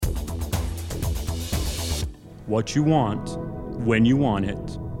what you want, when you want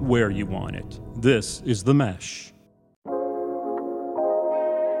it, where you want it. This is The Mesh.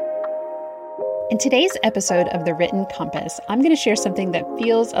 In today's episode of The Written Compass, I'm going to share something that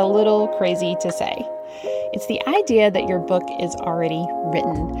feels a little crazy to say. It's the idea that your book is already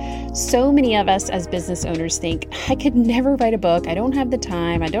written. So many of us as business owners think, I could never write a book. I don't have the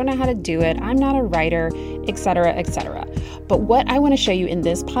time. I don't know how to do it. I'm not a writer, etc., etc. But what I want to show you in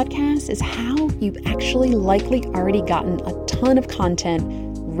this podcast is how you've actually likely already gotten a ton of content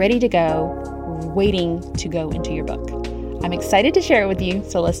ready to go, waiting to go into your book. I'm excited to share it with you,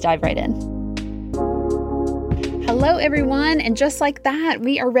 so let's dive right in. Hello, everyone. And just like that,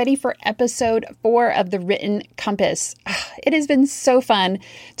 we are ready for episode 4 of The Written Compass. It has been so fun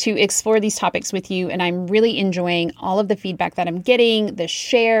to explore these topics with you, and I'm really enjoying all of the feedback that I'm getting, the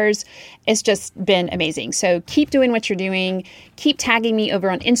shares. It's just been amazing. So keep doing what you're doing. Keep tagging me over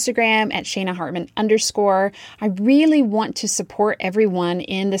on Instagram at ShaynaHartman _. I really want to support everyone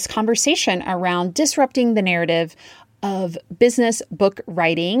in this conversation around disrupting the narrative of business book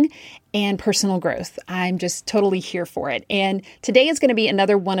writing and personal growth. I'm just totally here for it. And today is going to be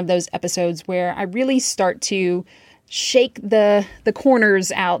another one of those episodes where I really start to shake the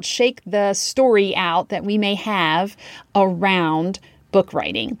corners out, shake the story out that we may have around book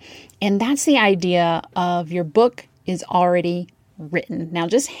writing. And that's the idea of your book is already written. Now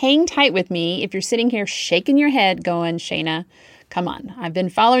just hang tight with me if you're sitting here shaking your head going, Shayna, come on, I've been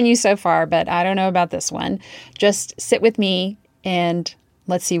following you so far, but I don't know about this one. Just sit with me and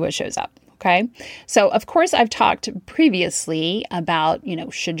let's see what shows up, okay? So, of course, I've talked previously about,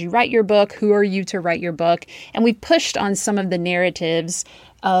 should you write your book? Who are you to write your book? And we pushed on some of the narratives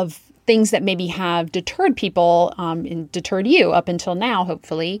of things that maybe have deterred people and deterred you up until now,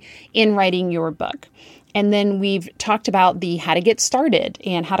 hopefully, in writing your book. And then we've talked about the how to get started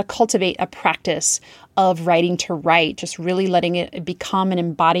and how to cultivate a practice of writing to write, just really letting it become an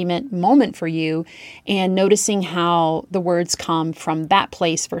embodiment moment for you and noticing how the words come from that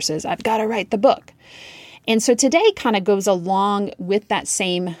place versus I've got to write the book. And so today kind of goes along with that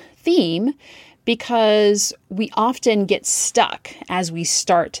same theme because we often get stuck as we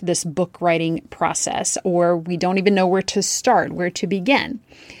start this book writing process, or we don't even know where to start, where to begin.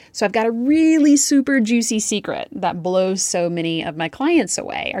 So I've got a really super juicy secret that blows so many of my clients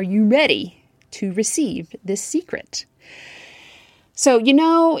away. Are you ready to receive this secret? So,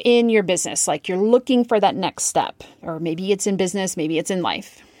 in your business, like you're looking for that next step, or maybe it's in business, maybe it's in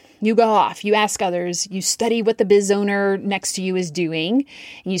life. You go off, you ask others, you study what the biz owner next to you is doing,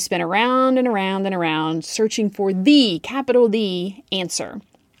 and you spin around and around and around searching for the, capital D, answer.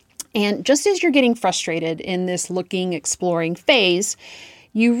 And just as you're getting frustrated in this looking, exploring phase,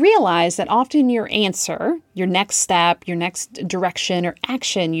 you realize that often your answer, your next step, your next direction or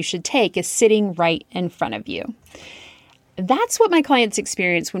action you should take is sitting right in front of you. That's what my clients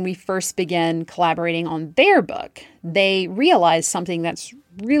experience when we first begin collaborating on their book. They realize something that's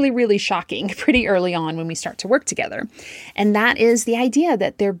really, really shocking pretty early on when we start to work together. And that is the idea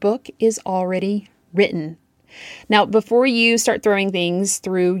that their book is already written. Now, before you start throwing things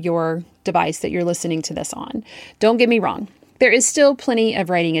through your device that you're listening to this on, don't get me wrong. There is still plenty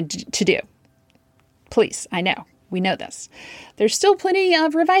of writing to do. Please, I know, we know this. There's still plenty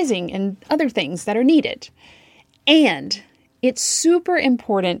of revising and other things that are needed. And it's super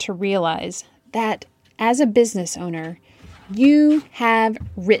important to realize that as a business owner, you have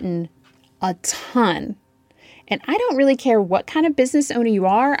written a ton. And I don't really care what kind of business owner you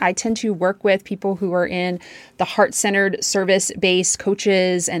are. I tend to work with people who are in the heart-centered, service-based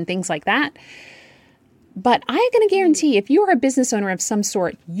coaches and things like that. But I'm going to guarantee if you are a business owner of some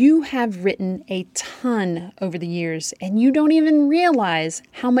sort, you have written a ton over the years and you don't even realize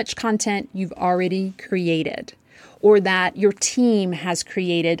how much content you've already created or that your team has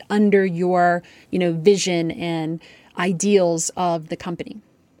created under your, vision and ideals of the company.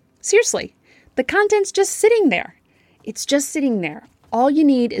 Seriously, the content's just sitting there. It's just sitting there. All you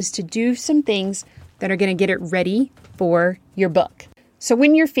need is to do some things that are going to get it ready for your book. So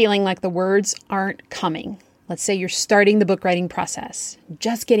when you're feeling like the words aren't coming, let's say you're starting the book writing process,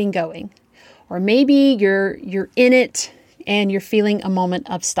 just getting going, or maybe you're in it and you're feeling a moment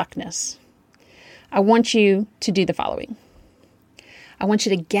of stuckness, I want you to do the following. I want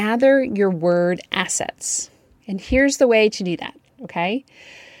you to gather your word assets. And here's the way to do that, okay?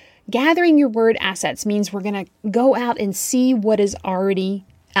 Gathering your word assets means we're going to go out and see what is already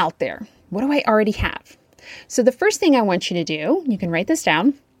out there. What do I already have? So the first thing I want you to do, you can write this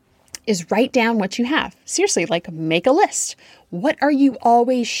down, is write down what you have. Seriously, like make a list. What are you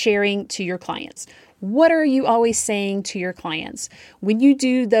always sharing to your clients? What are you always saying to your clients? When you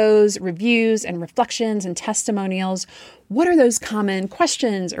do those reviews and reflections and testimonials, what are those common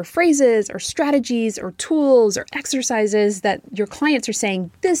questions or phrases or strategies or tools or exercises that your clients are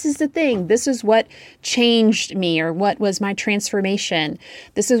saying, this is the thing, this is what changed me, or what was my transformation?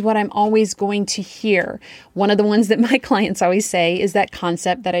 This is what I'm always going to hear. One of the ones that my clients always say is that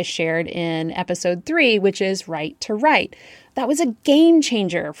concept that I shared in episode 3, which is right to write. That was a game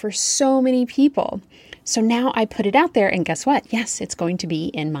changer for so many people. So now I put it out there, and guess what? Yes, it's going to be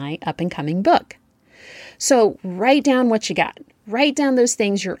in my up-and-coming book. So write down what you got. Write down those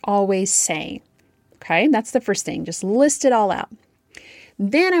things you're always saying. Okay, that's the first thing. Just list it all out.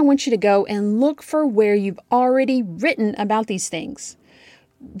 Then I want you to go and look for where you've already written about these things.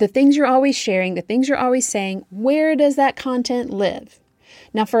 The things you're always sharing, the things you're always saying, where does that content live?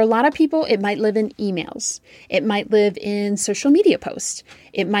 Now, for a lot of people, it might live in emails. It might live in social media posts.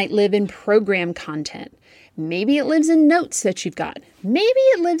 It might live in program content. Maybe it lives in notes that you've got. Maybe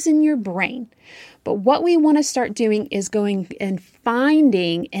it lives in your brain. But what we want to start doing is going and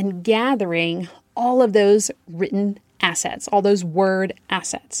finding and gathering all of those written assets, all those word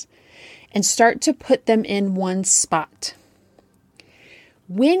assets, and start to put them in one spot.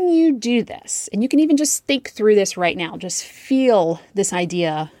 When you do this, and you can even just think through this right now, just feel this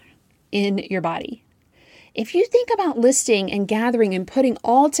idea in your body. If you think about listing and gathering and putting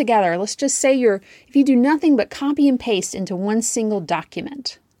all together, let's just say if you do nothing but copy and paste into one single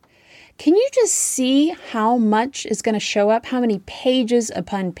document, can you just see how much is going to show up, how many pages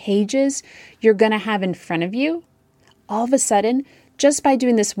upon pages you're going to have in front of you? All of a sudden, just by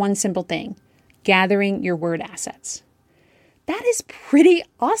doing this one simple thing, gathering your word assets. That is pretty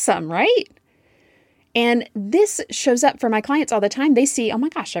awesome, right? And this shows up for my clients all the time. They see, oh my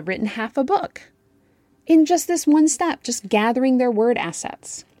gosh, I've written half a book in just this one step, just gathering their word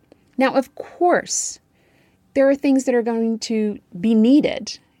assets. Now, of course, there are things that are going to be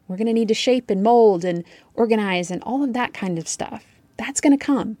needed. We're going to need to shape and mold and organize and all of that kind of stuff. That's going to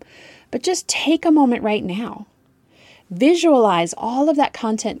come. But just take a moment right now. Visualize all of that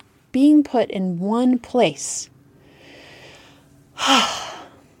content being put in one place.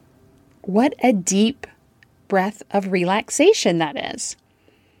 What a deep breath of relaxation that is.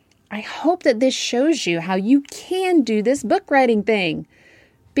 I hope that this shows you how you can do this book writing thing,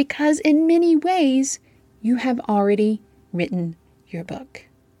 because in many ways, you have already written your book.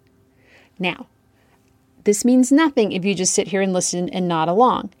 Now, this means nothing if you just sit here and listen and nod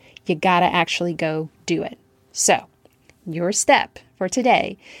along. You gotta actually go do it. So, your step for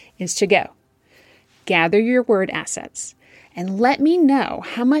today is to go gather your word assets and let me know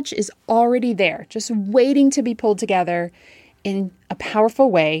how much is already there, just waiting to be pulled together in a powerful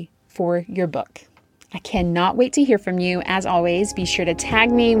way for your book. I cannot wait to hear from you. As always, be sure to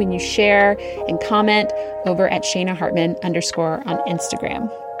tag me when you share and comment over at Shana Hartman _ on Instagram.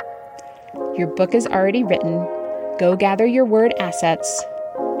 Your book is already written. Go gather your word assets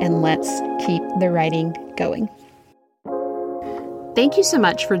and let's keep the writing going. Thank you so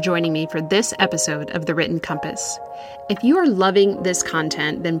much for joining me for this episode of The Written Compass. If you are loving this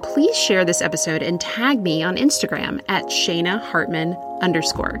content, then please share this episode and tag me on Instagram at Shana Hartman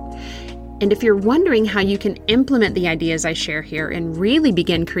 _ And if you're wondering how you can implement the ideas I share here and really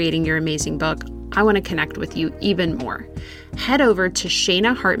begin creating your amazing book, I want to connect with you even more. Head over to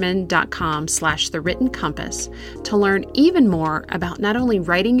shanahartman.com/thewrittencompass to learn even more about not only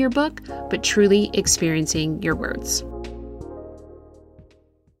writing your book, but truly experiencing your words.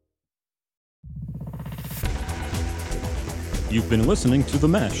 You've been listening to The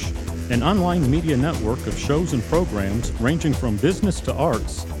Mesh, an online media network of shows and programs ranging from business to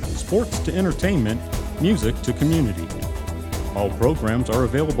arts, sports to entertainment, music to community. All programs are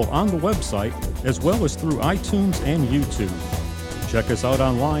available on the website as well as through iTunes and YouTube. Check us out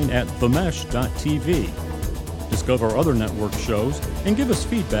online at themesh.tv. Discover other network shows and give us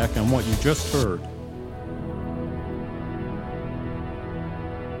feedback on what you just heard.